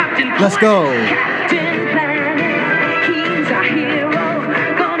Let's go. Captain Planet, he's our hero.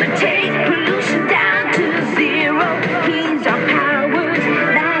 Gonna take pollution down to zero. He's our powers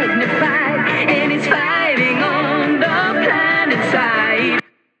magnified, and he's fighting on the planet side.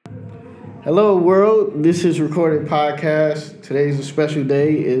 Hello, world. This is Recorded Podcast. Today's a special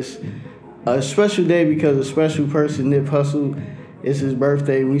day. It's a special day because a special person, Nip Hussle, it's his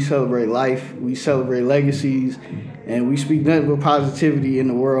birthday. We celebrate life. We celebrate legacies. And we speak nothing but positivity in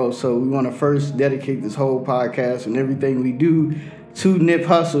the world. So we want to first dedicate this whole podcast and everything we do to Nip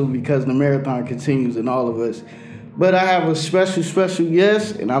Hussle because the marathon continues in all of us. But I have a special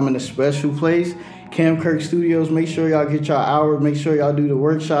guest, and I'm in a special place, Cam Kirk Studios. Make sure y'all get y'all hours. Make sure y'all do the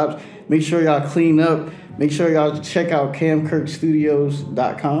workshops. Make sure y'all clean up. Make sure y'all check out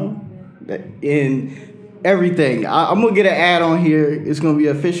camkirkstudios.com and everything. I'm going to get an ad on here. It's going to be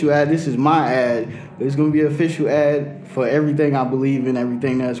an official ad. This is my ad. It's going to be an official ad for everything I believe in,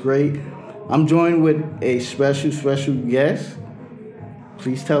 everything that's great. I'm joined with a special guest.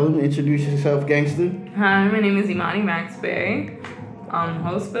 Please tell him, introduce yourself, gangster. Hi, my name is Imani Maxberry.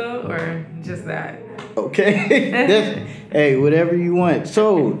 Hostel or just that? Okay. Hey, whatever you want.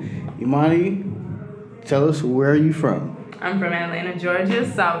 So, Imani, tell us, where are you from? I'm from Atlanta, Georgia,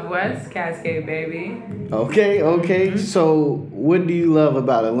 Southwest, Cascade, baby. Okay. Mm-hmm. So, what do you love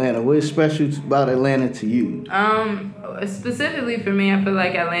about Atlanta? What is special about Atlanta to you? Specifically for me, I feel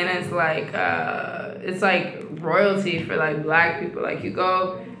like Atlanta is like, it's like royalty for like black people. Like you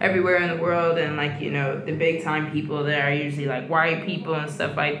go everywhere in the world and like, you know, the big time people there are usually like white people and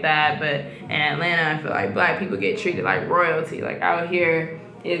stuff like that. But in Atlanta, I feel like black people get treated like royalty. Like out here,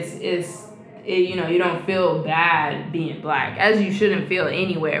 you know, you don't feel bad being black, as you shouldn't feel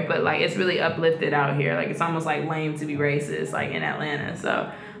anywhere, but like it's really uplifted out here. Like it's almost like lame to be racist, like in Atlanta.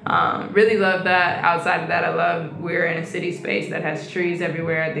 So really love that. Outside of that, I love we're in a city space that has trees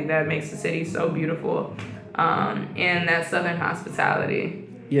everywhere. I think that makes the city so beautiful. And that Southern hospitality.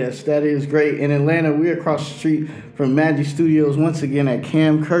 Yes, that is great. In Atlanta, we're across the street from Magic Studios, once again at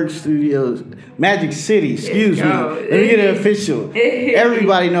Cam Kirk Studios, Magic City, excuse me. Let me get it official.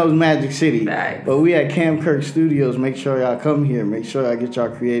 Everybody knows Magic City. Thanks. But we at Cam Kirk Studios. Make sure y'all come here. Make sure y'all get y'all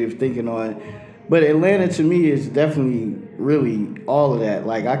creative thinking on. But Atlanta, to me, is definitely really all of that.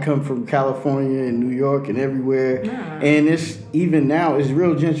 Like, I come from California and New York and everywhere. Yeah. And it's, even now, it's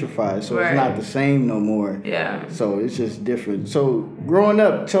real gentrified. So Right. It's not the same no more. Yeah. So it's just different. So growing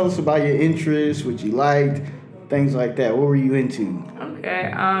up, tell us about your interests, what you liked, things like that. What were you into?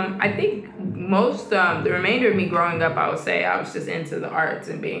 Okay. I think most, the remainder of me growing up, I would say I was just into the arts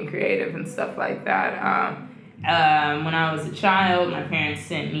and being creative and stuff like that. When I was a child, my parents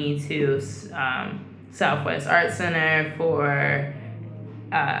sent me to Southwest Art Center for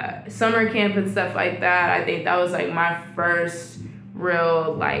summer camp and stuff like that. I think that was like my first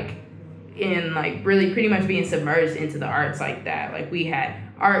real really pretty much being submerged into the arts like that. Like we had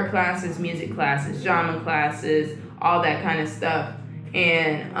art classes, music classes, drama classes, all that kind of stuff.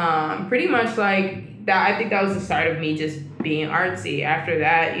 And pretty much like that, I think that was the start of me just being artsy. After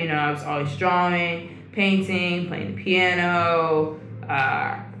that, you know, I was always drawing, painting, playing the piano,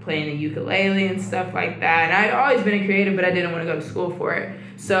 playing the ukulele and stuff like that. And I'd always been a creative, but I didn't want to go to school for it.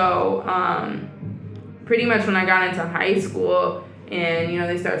 So pretty much when I got into high school and, you know,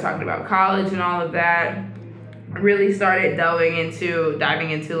 they started talking about college and all of that, I really started diving into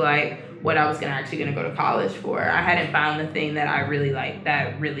like what I was actually gonna go to college for. I hadn't found the thing that I really liked,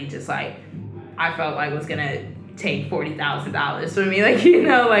 that really just like I felt like was gonna take $40,000 for me, like, you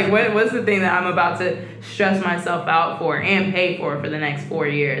know, like what's the thing that I'm about to stress myself out for and pay for the next 4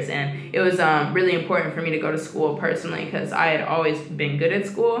 years. And it was really important for me to go to school personally because I had always been good at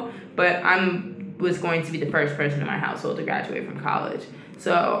school, but was going to be the first person in my household to graduate from college.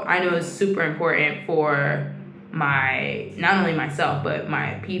 So I knew it was super important for not only myself, but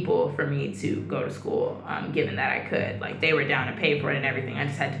my people, for me to go to school, given that I could. Like, they were down to pay for it and everything. I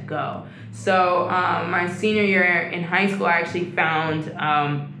just had to go. So my senior year in high school, I actually found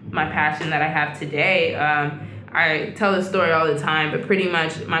my passion that I have today. I tell this story all the time, but pretty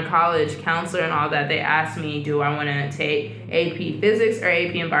much my college counselor and all that, they asked me, do I want to take AP Physics or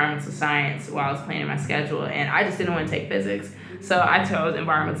AP Environmental Science while I was planning my schedule, and I just didn't want to take physics. So I chose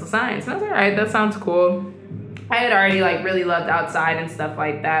Environmental Science, and I was like, all right, that sounds cool. I had already like really loved outside and stuff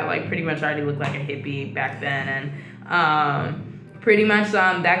like that, like pretty much already looked like a hippie back then, and pretty much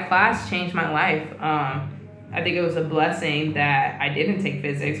that class changed my life. I think it was a blessing that I didn't take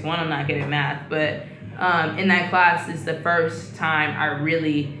physics. One, I'm not good at math, but in that class is the first time I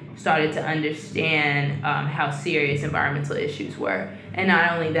really started to understand how serious environmental issues were. And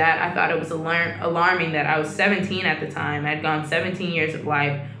not only that, I thought it was alarming that I was 17 at the time. I'd gone 17 years of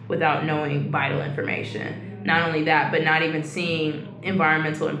life without knowing vital information. Not only that, but not even seeing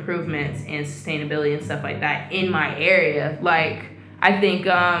environmental improvements and sustainability and stuff like that in my area. Like, I think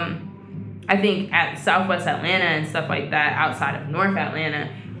at Southwest Atlanta and stuff like that, outside of North Atlanta,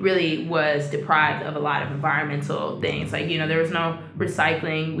 really was deprived of a lot of environmental things. Like, there was no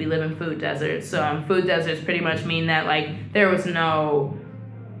recycling. We live in food deserts. So food deserts pretty much mean that, like, there was no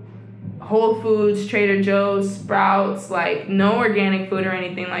Whole Foods, Trader Joe's, Sprouts, like, no organic food or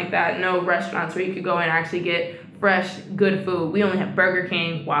anything like that. No restaurants where you could go and actually get fresh, good food. We only have Burger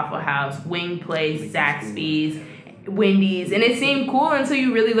King, Waffle House, Wing Place, Zaxby's, Wendy's, and it seemed cool until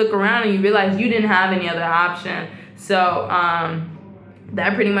you really look around and you realize you didn't have any other option. So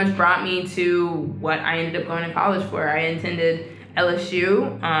that pretty much brought me to what I ended up going to college for. I attended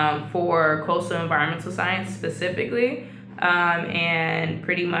LSU for coastal environmental science specifically, and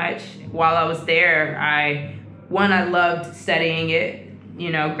pretty much while I was there, I loved studying it.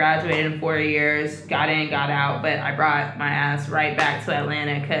 Graduated in 4 years, got in, got out, but I brought my ass right back to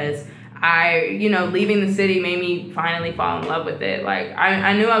Atlanta because leaving the city made me finally fall in love with it. Like,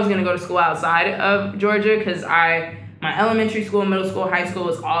 I knew I was going to go to school outside of Georgia because my elementary school, middle school, high school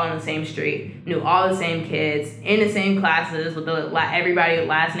was all on the same street. Knew all the same kids, in the same classes, with everybody with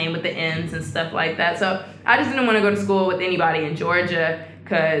last name with the N's and stuff like that. So I just didn't want to go to school with anybody in Georgia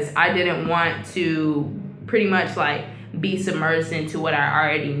because I didn't want to pretty much, like, be submerged into what I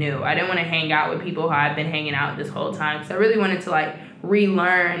already knew. I didn't want to hang out with people who I've been hanging out this whole time because I really wanted to, like,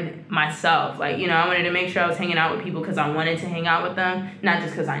 relearn myself. Like, I wanted to make sure I was hanging out with people because I wanted to hang out with them, not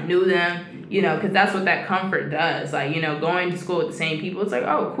just because I knew them, because that's what that comfort does. Like, going to school with the same people, it's like,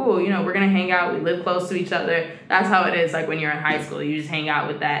 oh, cool, we're going to hang out, we live close to each other. That's how it is, like, when you're in high school, you just hang out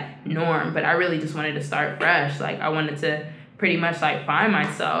with that norm. But I really just wanted to start fresh. Like, I wanted to pretty much, like, find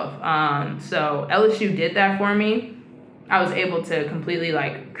myself. So LSU did that for me. I was able to completely,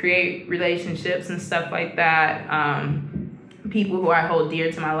 like, create relationships and stuff like that. People who I hold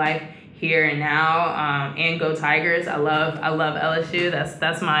dear to my life here and now, and go Tigers. I love LSU.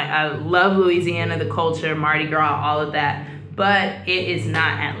 I love Louisiana, the culture, Mardi Gras, all of that. But it is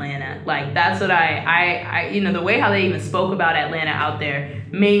not Atlanta. Like, that's what the way how they even spoke about Atlanta out there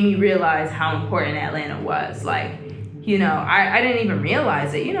made me realize how important Atlanta was. Like, I didn't even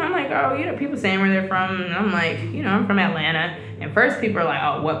realize it. I'm like, oh, people saying where they're from. And I'm like, I'm from Atlanta. And first people are like,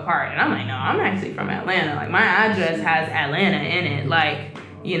 oh, what part? And I'm like, no, I'm actually from Atlanta. Like, my address has Atlanta in it. Like,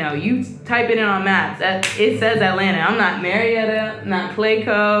 you type it in on maps. It says Atlanta. I'm not Marietta, not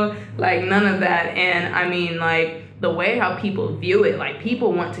Clayco, like, none of that. And I mean, like, the way how people view it, like,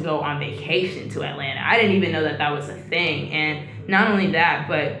 people want to go on vacation to Atlanta. I didn't even know that was a thing. And not only that,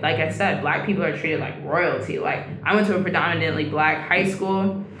 but like I said, black people are treated like royalty. Like, I went to a predominantly black high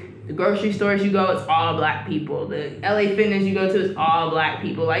school. The grocery stores you go, it's all black people. The LA Fitness you go to, it's all black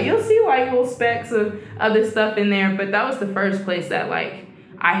people. Like, you'll see like little specks of other stuff in there, but that was the first place that, like,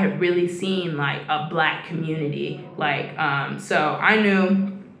 I had really seen, like, a black community. Like, so I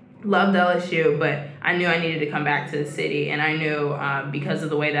loved LSU, but I knew I needed to come back to the city, and I knew because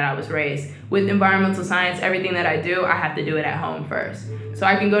of the way that I was raised. With environmental science, everything that I do, I have to do it at home first. So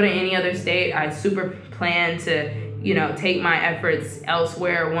I can go to any other state. I super plan to, take my efforts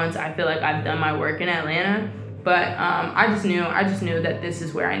elsewhere once I feel like I've done my work in Atlanta. But I just knew that this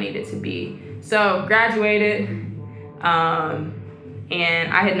is where I needed to be. So graduated,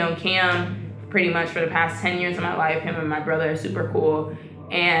 and I had known Cam pretty much for the past 10 years of my life. Him and my brother are super cool.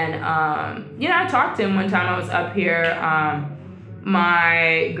 And, I talked to him one time I was up here.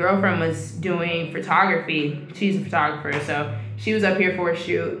 My girlfriend was doing photography. She's a photographer, so she was up here for a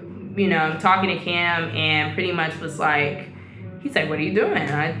shoot, talking to Cam, and pretty much was like, he's like, what are you doing?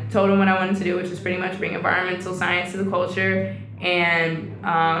 And I told him what I wanted to do, which is pretty much bring environmental science to the culture. And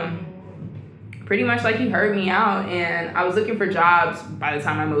pretty much, like, he heard me out, and I was looking for jobs by the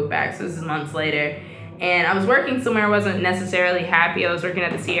time I moved back, so this is months later. And I was working somewhere I wasn't necessarily happy. I was working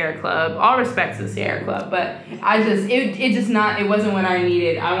at the Sierra Club. All respect to the Sierra Club, but it wasn't what I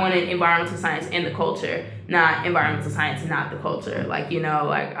needed. I wanted environmental science in the culture, not environmental science, not the culture. Like,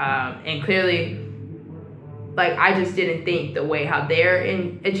 and clearly, like, I just didn't think the way how they're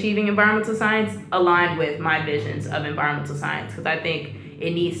achieving environmental science aligned with my visions of environmental science, because I think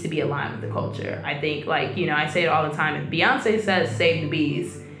it needs to be aligned with the culture. I think, like, I say it all the time. If Beyonce says save the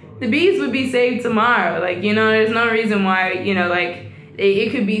bees would be saved tomorrow. Like, there's no reason why, like, it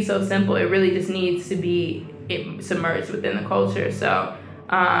could be so simple. It really just needs to be submerged within the culture. So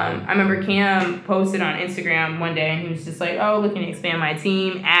I remember Cam posted on Instagram one day, and he was just like, oh, looking to expand my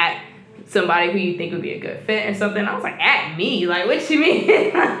team at somebody who you think would be a good fit or something. I was like, at me? Like, what you mean?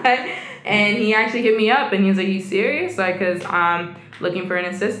 And he actually hit me up, and he was like, you serious? Like, because looking for an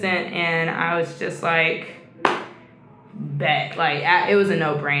assistant, and I was just like, bet. Like, it was a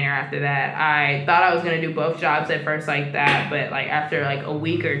no-brainer after that. I thought I was going to do both jobs at first like that, but like after like a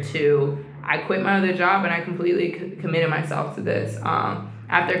week or two, I quit my other job and I completely committed myself to this.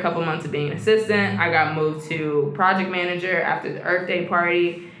 After a couple months of being an assistant, I got moved to project manager after the Earth Day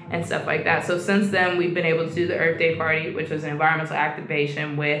party and stuff like that. So since then, we've been able to do the Earth Day party, which was an environmental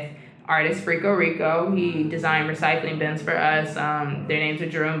activation with artist Frico Rico. He designed recycling bins for us. Their names are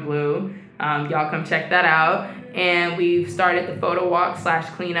Drew and Blue. Y'all come check that out. And we've started the photo walk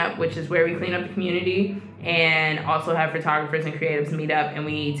 / cleanup, which is where we clean up the community and also have photographers and creatives meet up and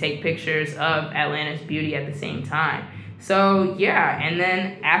we take pictures of Atlanta's beauty at the same time. So yeah, and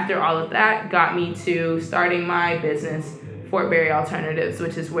then after all of that got me to starting my business, Fort Berry Alternatives,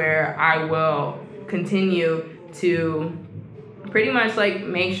 which is where I will continue to pretty much like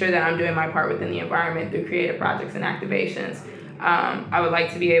make sure that I'm doing my part within the environment through creative projects and activations. I would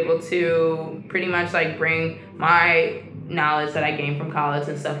like to be able to pretty much like bring my knowledge that I gained from college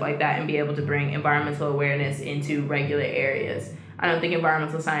and stuff like that and be able to bring environmental awareness into regular areas. I don't think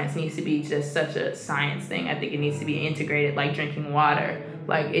environmental science needs to be just such a science thing. I think it needs to be integrated like drinking water.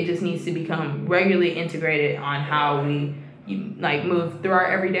 Like it just needs to become regularly integrated on how we like move through our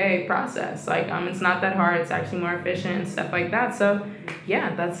everyday process. Like it's not that hard. It's actually more efficient and stuff like that. So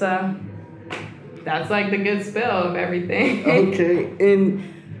yeah, that's like the good spill of everything. Okay, and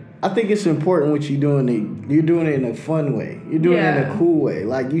I think it's important what you're doing. You're doing it in a fun way. You're doing it in a cool way.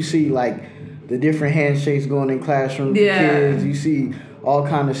 Like you see like the different handshakes going in classrooms for kids. You see all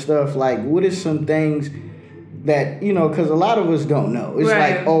kind of stuff. Like what is some things that, you know, because a lot of us don't know. It's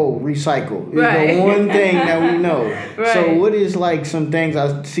like, oh, recycle. It's the one thing that we know. So what is like some things,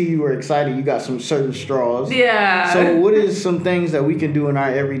 I see you were excited, you got some certain straws. Yeah. So what is some things that we can do in our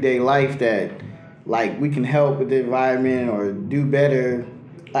everyday life that like we can help with the environment or do better?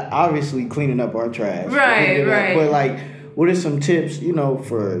 Obviously cleaning up our trash. Right. But like, what are some tips, you know,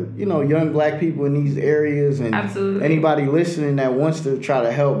 for, you know, young black people in these areas and anybody listening that wants to try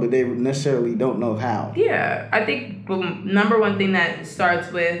to help, but they necessarily don't know how? Yeah, I think number one thing that starts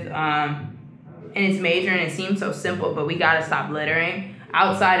with, and it's major and it seems so simple, but we got to stop littering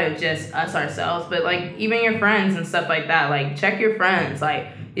outside of just us ourselves, but like even your friends and stuff like that. Like check your friends, like,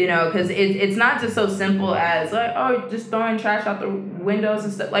 you know, because it's not just so simple as like, oh, just throwing trash out the windows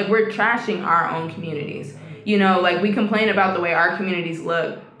and stuff. Like we're trashing our own communities. You know, like we complain about the way our communities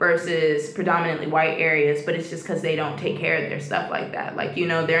look versus predominantly white areas, but it's just because they don't take care of their stuff like that. Like, you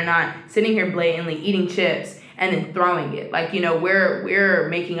know, they're not sitting here blatantly eating chips and then throwing it. Like, you know, we're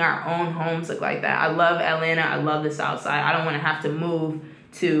making our own homes look like that. I love Atlanta. I love the South Side. I don't want to have to move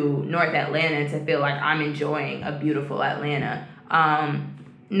to North Atlanta to feel like I'm enjoying a beautiful Atlanta.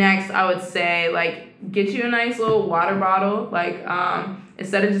 Next, I would say, like, get you a nice little water bottle. Like,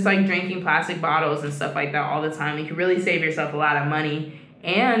 instead of just, like, drinking plastic bottles and stuff like that all the time, you can really save yourself a lot of money.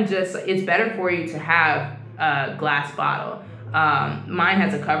 And just, it's better for you to have a glass bottle. Mine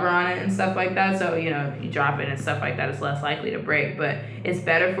has a cover on it and stuff like that. So, you know, if you drop it and stuff like that, it's less likely to break. But it's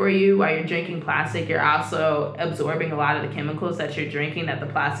better for you. While you're drinking plastic, you're also absorbing a lot of the chemicals that you're drinking that the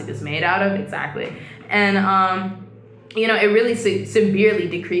plastic is made out of. Exactly. And, you know, it really severely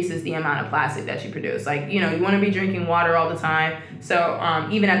decreases the amount of plastic that you produce. Like, you know, you want to be drinking water all the time. So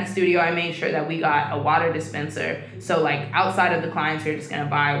even at the studio, I made sure that we got a water dispenser. So, like, outside of the clients who are just going to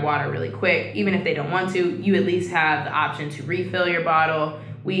buy water really quick, even if they don't want to, you at least have the option to refill your bottle.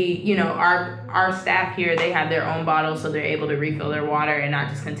 We, you know, our staff here, they have their own bottles, so they're able to refill their water and not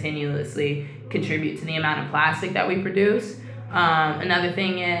just continuously contribute to the amount of plastic that we produce. Another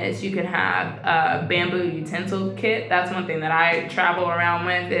thing is you can have a bamboo utensil kit. That's one thing that I travel around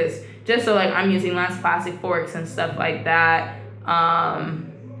with, is just so like I'm using less plastic forks and stuff like that.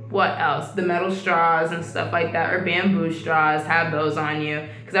 What else? The metal straws and stuff like that, or bamboo straws, have those on you.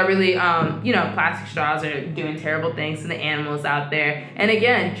 Because I really, you know, plastic straws are doing terrible things to the animals out there. And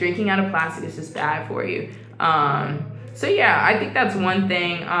again, drinking out of plastic is just bad for you. So yeah, I think that's one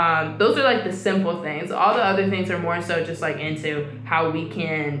thing. Those are like the simple things. All the other things are more so just like into how we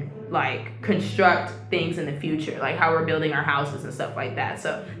can like construct things in the future, like how we're building our houses and stuff like that.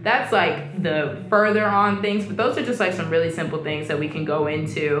 So that's like the further on things, but those are just like some really simple things that we can go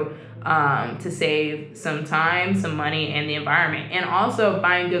into to save some time, some money, and the environment, and also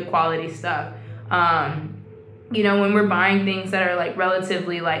buying good quality stuff. You know, when we're buying things that are like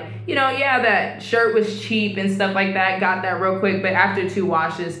relatively like, you know, yeah, that shirt was cheap and stuff like that, got that real quick, but after 2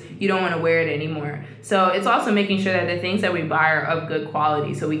 washes, you don't want to wear it anymore. So it's also making sure that the things that we buy are of good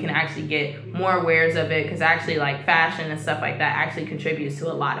quality so we can actually get more wears of it, because actually like fashion and stuff like that actually contributes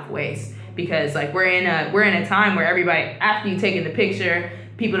to a lot of waste. because like we're in a time where everybody, after you taking the picture,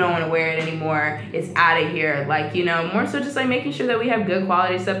 people don't want to wear it anymore. It's out of here. Like, you know, more so just like making sure that we have good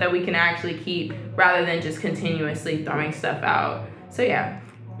quality stuff that we can actually keep rather than just continuously throwing stuff out. So yeah.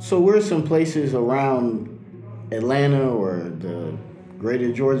 So where's some places around Atlanta or the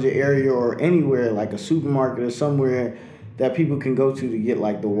greater Georgia area or anywhere, like a supermarket or somewhere that people can go to get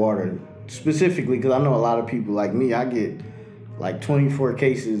like the water? Specifically, because I know a lot of people like me, I get like 24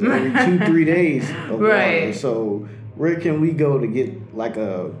 cases every 2-3 days of water. So where can we go to get like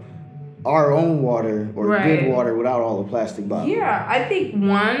our own water or good water without all the plastic bottles? Yeah, I think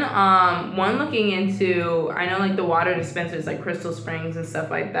one looking into, I know like the water dispensers like Crystal Springs and stuff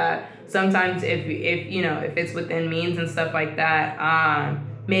like that. Sometimes if you know, if it's within means and stuff like that,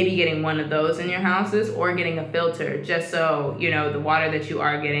 maybe getting one of those in your houses or getting a filter, just so, you know, the water that you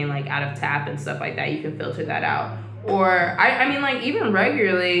are getting like out of tap and stuff like that, you can filter that out. Or I mean like even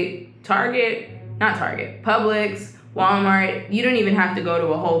regularly, Publix, Walmart, you don't even have to go to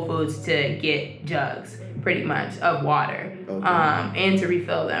a Whole Foods to get jugs, pretty much, of water, and to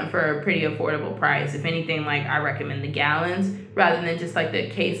refill them for a pretty affordable price. If anything, like I recommend the gallons rather than just like the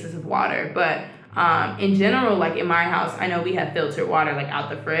cases of water. But in general, like in my house, I know we have filtered water like out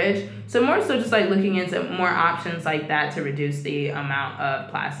the fridge. So more so just like looking into more options like that to reduce the amount of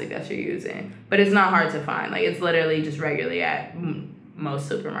plastic that you're using. But it's not hard to find. Like it's literally just regularly at most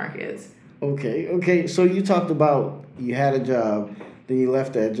supermarkets. Okay. So you talked about you had a job, then you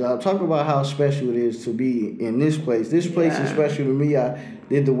left that job. Talk about how special it is to be in this place. This place is special to me. I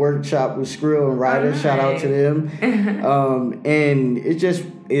did the workshop with Skrill and Ryder. Shout out to them. And it just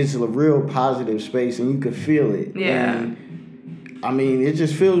is a real positive space, and you can feel it. Yeah. And, I mean, it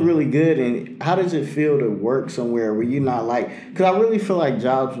just feels really good. And how does it feel to work somewhere where you're not like... Because I really feel like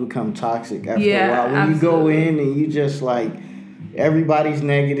jobs become toxic after a while. When you go in and you just like... Everybody's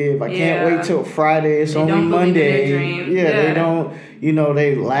negative. I can't wait till Friday. It's only Monday. They don't, you know,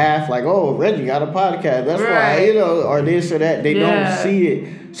 they laugh like, oh, Reggie got a podcast. That's why, you know, or this or that. They don't see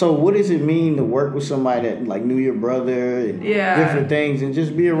it. So what does it mean to work with somebody that like knew your brother and different things and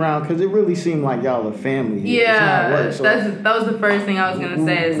just be around? Because it really seemed like y'all a family. Yeah, it's not work, so. That was the first thing I was going to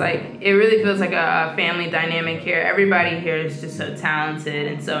say. It's like, it really feels like a family dynamic here. Everybody here is just so talented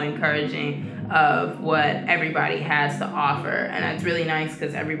and so encouraging of what everybody has to offer, and that's really nice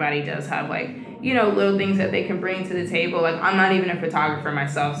because everybody does have like, you know, little things that they can bring to the table. Like I'm not even a photographer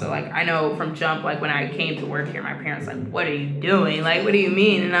myself, so like I know from jump, like when I came to work here, my parents like, what are you doing? Like, what do you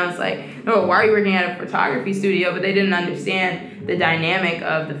mean? And I was like, no, why are you working at a photography studio? But they didn't understand the dynamic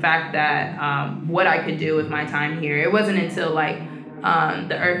of the fact that what I could do with my time here. It wasn't until like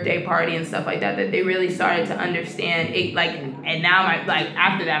the Earth Day party and stuff like that they really started to understand it. Like, and now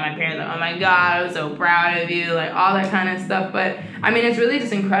after that, my parents are like, oh my God, I'm so proud of you, like all that kind of stuff. But I mean, it's really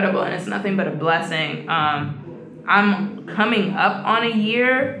just incredible, and it's nothing but a blessing. I'm coming up on a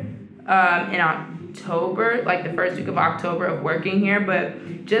year in October, like the first week of October of working here,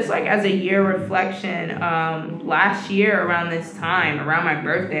 but just like as a year reflection, last year around this time, around my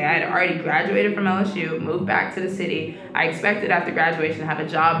birthday, I had already graduated from LSU, moved back to the city. I expected after graduation to have a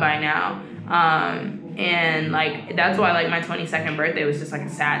job by now. And like, that's why like my 22nd birthday was just like a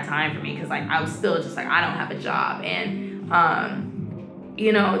sad time for me, because like I was still just like, I don't have a job. And,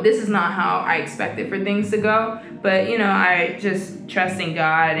 you know, this is not how I expected for things to go, but, you know, I just trusting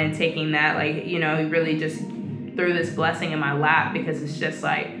God and taking that, like, you know, He really just threw this blessing in my lap, because it's just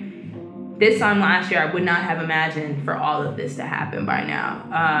like, this time last year, I would not have imagined for all of this to happen by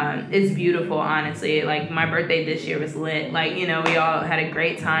now. It's beautiful, honestly. Like, my birthday this year was lit. Like, you know, we all had a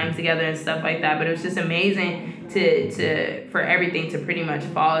great time together and stuff like that. But it was just amazing for everything to pretty much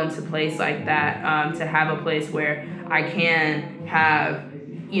fall into place like that. To have a place where I can have,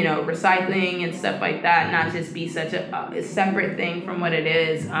 you know, recycling and stuff like that, not just be such a separate thing from what it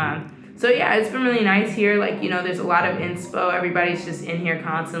is. So yeah, it's been really nice here. Like, you know, there's a lot of inspo. Everybody's just in here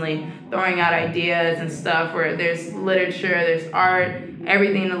constantly throwing out ideas and stuff, where there's literature, there's art,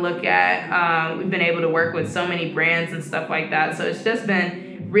 everything to look at. We've been able to work with so many brands and stuff like that. So it's just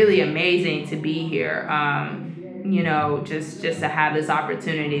been really amazing to be here. You know, just to have this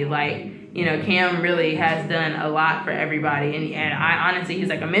opportunity. Like, you know, Cam really has done a lot for everybody. And I honestly, he's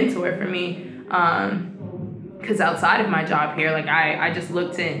like a mentor for me. Because outside of my job here, like I just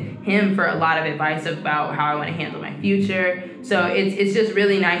look to him for a lot of advice about how I want to handle my future. So it's just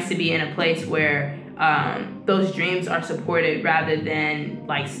really nice to be in a place where those dreams are supported rather than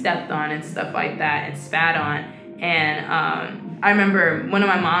like stepped on and stuff like that and spat on. And I remember one of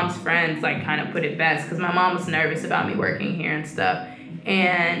my mom's friends like kind of put it best, because my mom was nervous about me working here and stuff.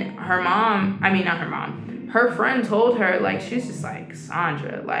 And her friend told her, like, she's just like,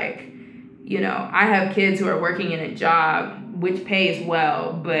 Sandra, like, I have kids who are working in a job which pays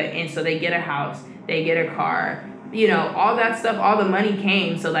well, and so they get a house, they get a car, all that stuff, all the money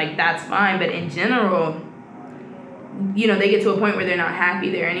came, so like that's fine. But in general, they get to a point where they're not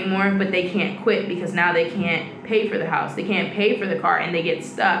happy there anymore, but they can't quit because now they can't pay for the house, they can't pay for the car, and they get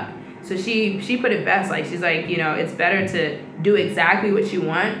stuck. So she put it best, like she's like, it's better to do exactly what you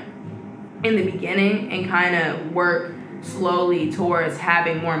want in the beginning and kind of work slowly towards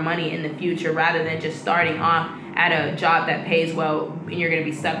having more money in the future rather than just starting off at a job that pays well and you're going to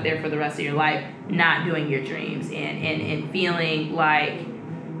be stuck there for the rest of your life not doing your dreams and feeling like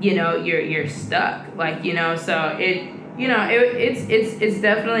you're stuck, like so it's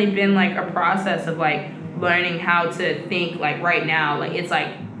definitely been like a process of like learning how to think like right now, like it's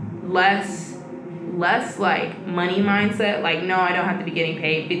like less like money mindset, like no, I don't have to be getting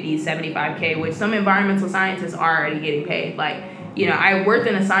paid 50, 75K, which some environmental scientists are already getting paid. Like, I worked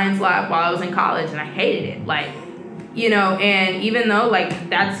in a science lab while I was in college and I hated it. Like, and even though like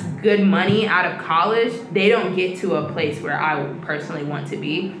that's good money out of college, they don't get to a place where I personally want to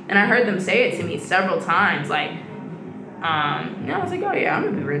be. And I heard them say it to me several times, like, I was like, oh yeah, I'm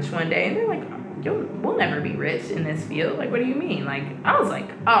gonna be rich one day. And they're like, we'll never be rich in this field. Like, what do you mean? Like, I was like,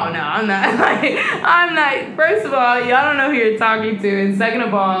 oh no, I'm not. Like, I'm not. First of all, y'all don't know who you're talking to, and second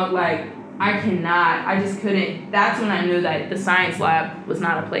of all, like, I just couldn't. That's when I knew that the science lab was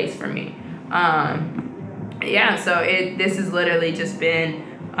not a place for me. So this has literally just been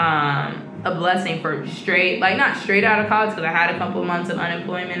a blessing for not straight out of college, because I had a couple of months of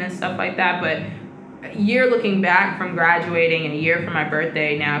unemployment and stuff like that, but a year looking back from graduating and a year from my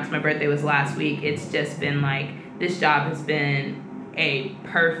birthday now, because my birthday was last week, it's just been like, this job has been a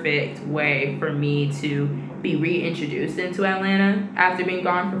perfect way for me to be reintroduced into Atlanta after being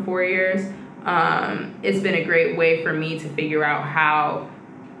gone for 4 years. It's been a great way for me to figure out how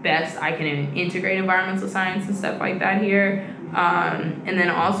best I can integrate environmental science and stuff like that here. And then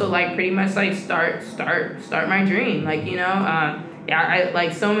also like pretty much like start my dream. Like, I feel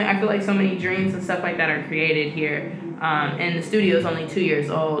like so many dreams and stuff like that are created here. And the studio is only 2 years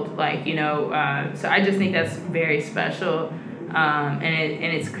old, like, so I just think that's very special. And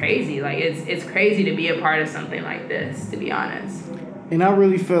it's crazy. Like, it's crazy to be a part of something like this, to be honest. And I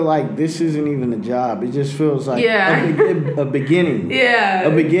really feel like this isn't even a job. It just feels like a beginning. Yeah.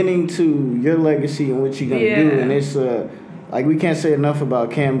 A beginning to your legacy and what you're going to do. And it's like, we can't say enough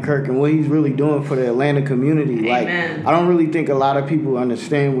about Cam Kirk and what he's really doing for the Atlanta community. Amen. Like, I don't really think a lot of people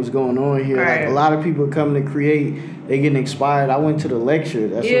understand what's going on here. Right. Like, a lot of people come to create, they getting inspired. I went to the lecture.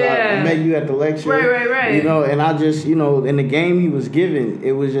 That's what I met you at the lecture. Right. And I just, in the game he was given,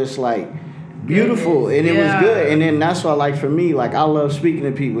 it was just like beautiful, and it was good. And then that's why, like, for me, like, I love speaking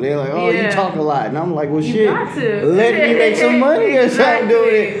to people. They're like, oh, you talk a lot. And I'm like, well, shit, let me make some money or something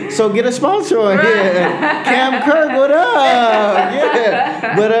doing it. So get a sponsor on here. Cam Kirk, what up?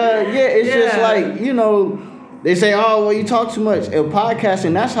 Yeah. But, it's just like, they say, oh, well, you talk too much.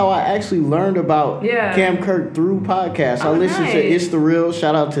 Podcasting, that's how I actually learned about Cam Kirk through podcasts. I listened to It's The Real.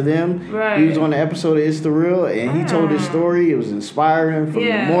 Shout out to them. Right. He was on the episode of It's The Real, and he told his story. It was inspiring, from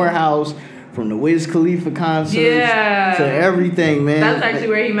the Morehouse, from the Wiz Khalifa concerts to everything, man. That's actually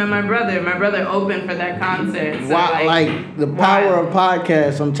where he met my brother. My brother opened for that concert. So like the power of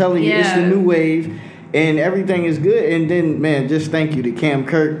podcasts, I'm telling you, it's the new wave. And everything is good. And then, man, just thank you to Cam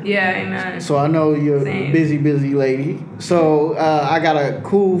Kirk. Yeah, amen. So I know you're a busy lady. So I got a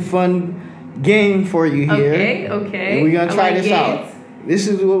cool, fun game for you here. Okay. And we're going to try this out. This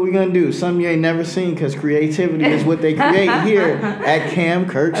is what we're going to do. Something you ain't never seen, because creativity is what they create here at Cam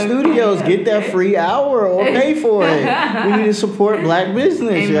Kirk Studios. Get that free hour or pay for it. We need to support black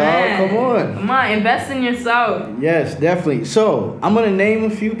business, y'all. Come on, invest in yourself. Yes, definitely. So I'm going to name a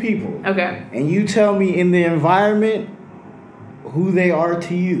few people. Okay. And you tell me in the environment who they are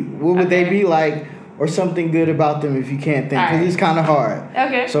to you. What would they be like, or something good about them if you can't think, because it's kind of hard.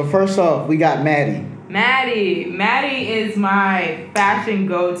 Okay. So first off, we got Maddie. Maddie is my fashion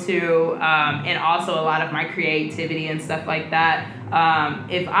go-to, and also a lot of my creativity and stuff like that.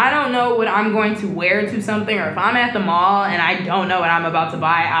 If I don't know what I'm going to wear to something, or if I'm at the mall and I don't know what I'm about to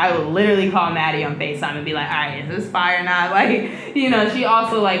buy, I will literally call Maddie on FaceTime and be like, all right, is this fire or not? Like, she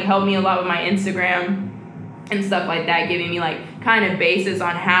also like helped me a lot with my Instagram and stuff like that, giving me like kind of basis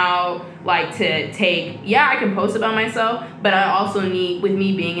on how like to take, I can post about myself, but I also need, with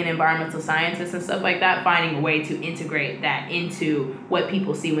me being an environmental scientist and stuff like that, finding a way to integrate that into what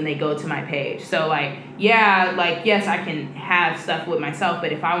people see when they go to my page. So like, yes, I can have stuff with myself,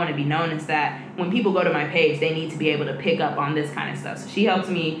 but if I want to be known as that, when people go to my page, they need to be able to pick up on this kind of stuff. So she helps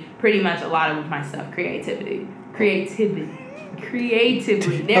me pretty much a lot with my stuff, creativity.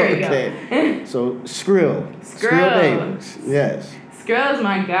 creatively. There we go. So Skrill Davis, yes. Skrill's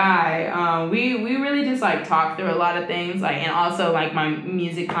my guy. We really just like talk through a lot of things, like, and also like my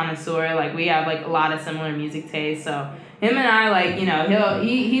music connoisseur. Like we have like a lot of similar music tastes. So him and I, like, you know,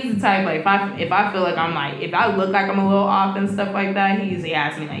 he's the type, like, if I feel like I'm like, if I look like I'm a little off and stuff like that, he usually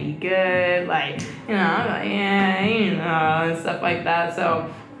asks me like, you good? Like, you know, I'm like, yeah, you know, and stuff like that.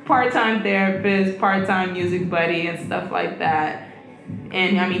 So part-time therapist, part-time music buddy, and stuff like that.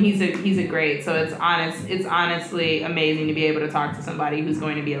 And I mean, he's a great. So it's honestly amazing to be able to talk to somebody who's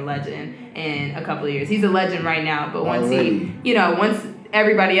going to be a legend in a couple of years. He's a legend right now, but once once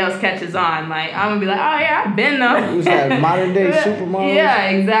everybody else catches on, like, I'm gonna be like, oh yeah, I've been though. It was like modern day supermodels. Yeah,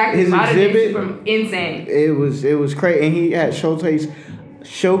 exactly. His modern exhibit, day insane. It was crazy, and he had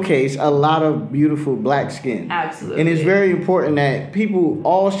showcase a lot of beautiful black skin. Absolutely. And it's very important that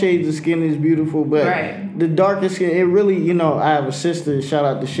all shades of skin is beautiful, but the darkest skin, it really, you know, I have a sister, shout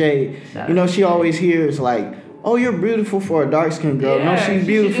out to Shay. She always hears like, oh, you're beautiful for a dark skinned girl. Yeah, no, she's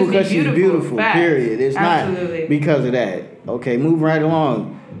beautiful because she's beautiful. Facts. Period. It's Absolutely. not because of that. Okay, moving right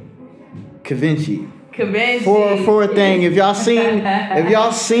along. Kavinci. 404 thing. If y'all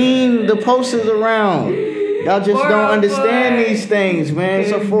seen the posters around, y'all just don't understand these things, man. It's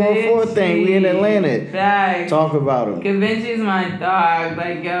a 404 thing. We in Atlanta. Facts. Talk about him. Kavinci's my dog.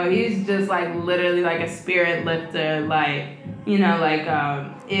 Like, yo, he's just like literally like a spirit lifter. Like, you know, like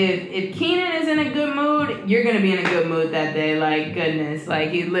if Keenan is in a good mood, you're gonna be in a good mood that day. Like, goodness,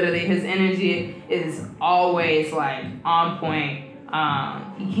 like his energy is always like on point.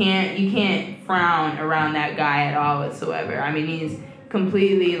 You can't frown around that guy at all whatsoever. I mean, he's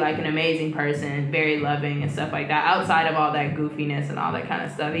completely like an amazing person, very loving and stuff like that. Outside of all that goofiness and all that kind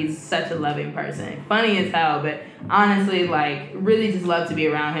of stuff, he's such a loving person. Funny as hell, but honestly, like, really just love to be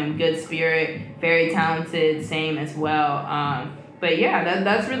around him. Good spirit, very talented, same as well. But yeah,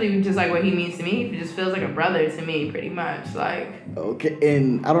 that's really just like what he means to me. He just feels like a brother to me, pretty much. Like, okay,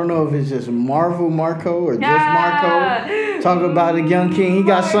 and I don't know if it's just Marco or just Marco. Talk about a young king. He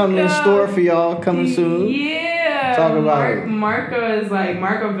got something in store for y'all coming soon. Yeah. Talk about it. Marco feels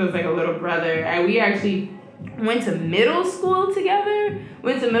like a little brother. And we actually went to middle school together.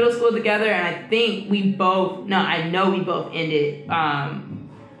 And I think I know we both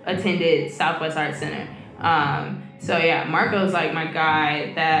attended Southwest Arts Center. So yeah, Marco's like my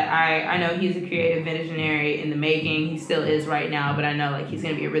guy that I know he's a creative visionary in the making. He still is right now, but I know like he's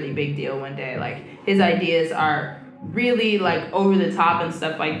gonna be a really big deal one day. Like, his ideas are really like over the top and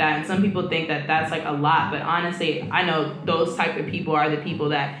stuff like that, and some people think that that's like a lot, but honestly, I know those type of people are the people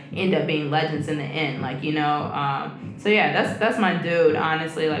that end up being legends in the end, like, you know. So yeah, that's my dude,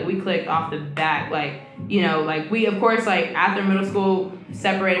 honestly. Like, we clicked off the bat. Like, you know, like, we of course, like, after middle school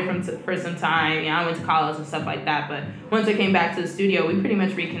separated for some time. You know, I went to college and stuff like that, but once I came back to the studio, we pretty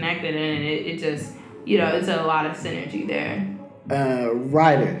much reconnected, and it just, you know, it's a lot of synergy there.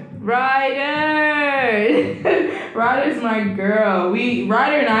 Ryder. Ryder's my girl.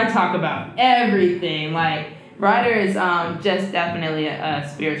 Ryder and I talk about everything. Like, Ryder is just definitely a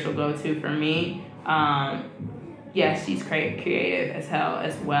spiritual go-to for me. Yes, she's creative as hell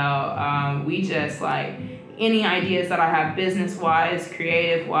as well. We just, like, any ideas that I have business-wise,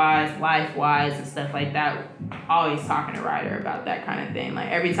 creative-wise, life-wise, and stuff like that, always talking to Ryder about that kind of thing. Like,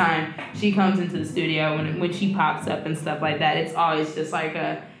 every time she comes into the studio, when she pops up and stuff like that, it's always just like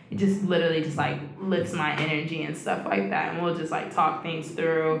it just literally just like lifts my energy and stuff like that, and we'll just like talk things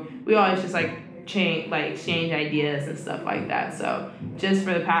through. We always just like exchange ideas and stuff like that. So just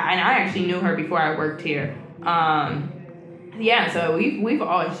for the past, and I actually knew her before I worked here. Yeah, so we've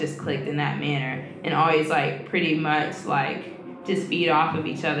always just clicked in that manner, and always like pretty much like just feed off of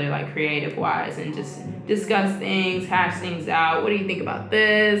each other, like, creative wise, and just discuss things, hash things out. What do you think about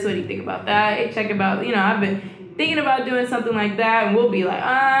this? What do you think about that? Hey, check about, you know, I've been thinking about doing something like that, and we'll be like,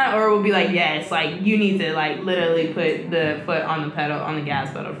 or we'll be like, yes, like, you need to like literally put the foot on the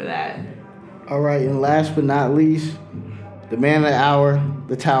gas pedal for that. All right, and last but not least, the man of the hour,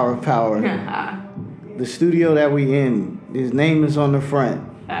 the Tower of Power. The studio that we in, his name is on the front.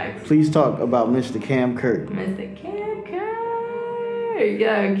 Facts. Please talk about Mr. Cam Kirk. Mr. Cam Kirk.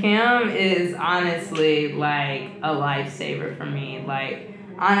 Yeah, Cam is honestly like a lifesaver for me. Like,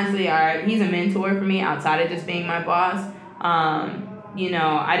 honestly, he's a mentor for me outside of just being my boss. You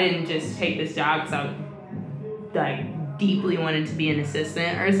know, I didn't just take this job because I like deeply wanted to be an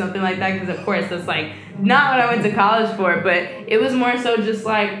assistant or something like that, because of course that's like not what I went to college for, but it was more so just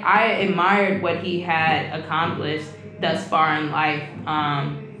like I admired what he had accomplished thus far in life,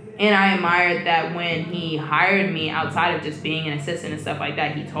 and I admired that when he hired me outside of just being an assistant and stuff like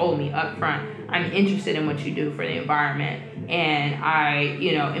that, he told me up front, I'm interested in what you do for the environment, and I,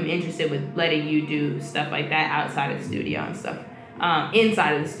 am interested with letting you do stuff like that outside of the studio and stuff,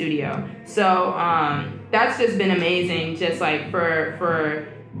 inside of the studio. So that's just been amazing. Just like for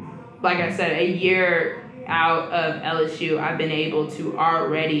like I said, a year out of LSU, I've been able to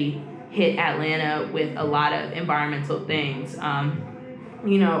already hit Atlanta with a lot of environmental things.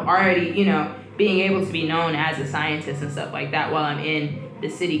 Already, being able to be known as a scientist and stuff like that while I'm in the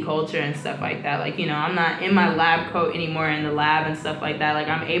city culture and stuff like that. Like, I'm not in my lab coat anymore in the lab and stuff like that. Like,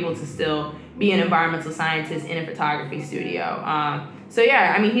 I'm able to still be an environmental scientist in a photography studio. So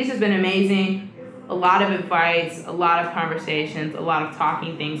yeah, I mean, he's just been amazing. A lot of advice, a lot of conversations, a lot of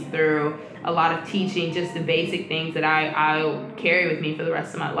talking things through, a lot of teaching, just the basic things that I'll carry with me for the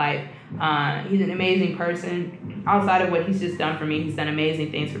rest of my life. He's an amazing person. Outside of what he's just done for me, he's done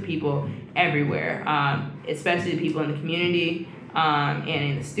amazing things for people everywhere, especially the people in the community and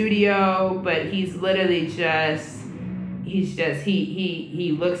in the studio. But he's literally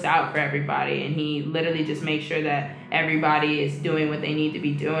he looks out for everybody, and he literally just makes sure that everybody is doing what they need to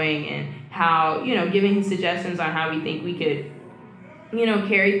be doing, and how, giving him suggestions on how we think we could,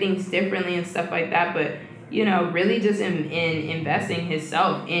 carry things differently and stuff like that. But, really just in investing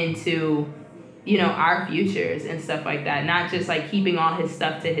himself into, our futures and stuff like that. Not just like keeping all his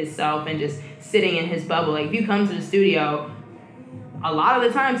stuff to himself and just sitting in his bubble. Like, if you come to the studio, a lot of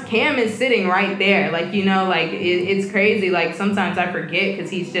the times Cam is sitting right there. Like, it's crazy. Like, sometimes I forget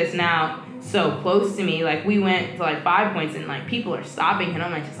because he's just now so close to me. Like, we went to like 5 Points and like people are stopping, and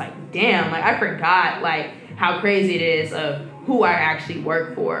I'm like, just like, damn, like I forgot like how crazy it is of who I actually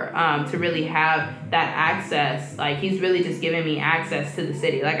work for, to really have that access. Like, he's really just giving me access to the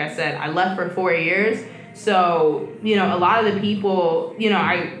city. Like I said, I left for 4 years. So, a lot of the people,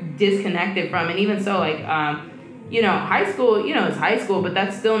 I disconnected from, and even so, like, high school, it's high school, but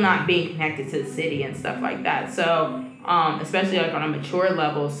that's still not being connected to the city and stuff like that. So, especially like on a mature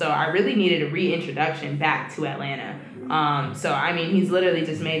level. So I really needed a reintroduction back to Atlanta. So, I mean, he's literally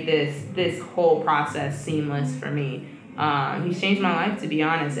just made this whole process seamless for me. He's changed my life, to be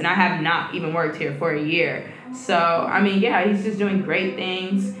honest, and I have not even worked here for a year. So, I mean, yeah, he's just doing great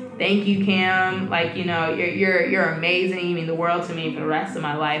things. Thank you, Cam. Like, you're amazing. You mean the world to me for the rest of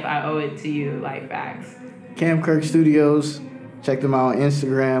my life. I owe it to you, like, facts. Cam Kirk Studios. Check them out on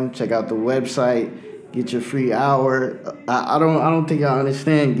Instagram. Check out the website. Get your free hour. I don't think I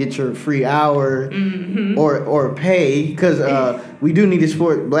understand. Get your free hour, or pay, because we do need to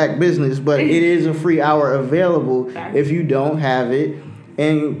support black business, but it is a free hour available if you don't have it.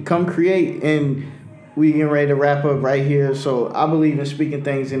 And come create. And we getting ready to wrap up right here. So I believe in speaking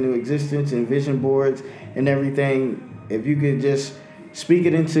things into existence and vision boards and everything. If you could just speak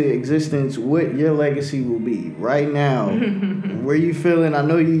it into existence, what your legacy will be right now. Where you feeling? I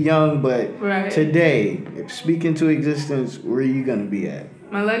know you're young, but today, speak into existence, where are you going to be at?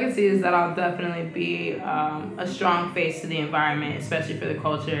 My legacy is that I'll definitely be a strong face to the environment, especially for the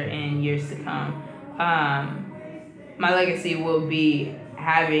culture in years to come. My legacy will be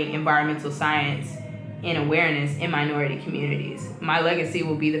having environmental science and awareness in minority communities. My legacy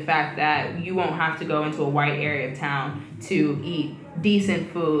will be the fact that you won't have to go into a white area of town to eat decent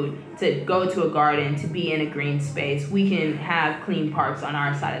food, to go to a garden, to be in a green space. We can have clean parks on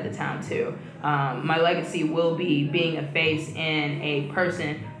our side of the town too. My legacy will be being a face and a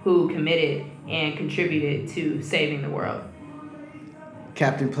person who committed and contributed to saving the world.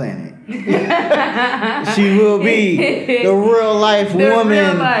 Captain Planet. She will be the real life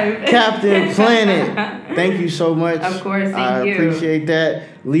woman, Captain Planet. Thank you so much. Of course, thank you. I appreciate that.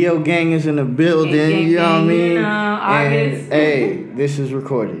 Leo Gang is in the building, gang, you know what I mean? August. And hey, this is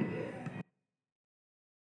recorded.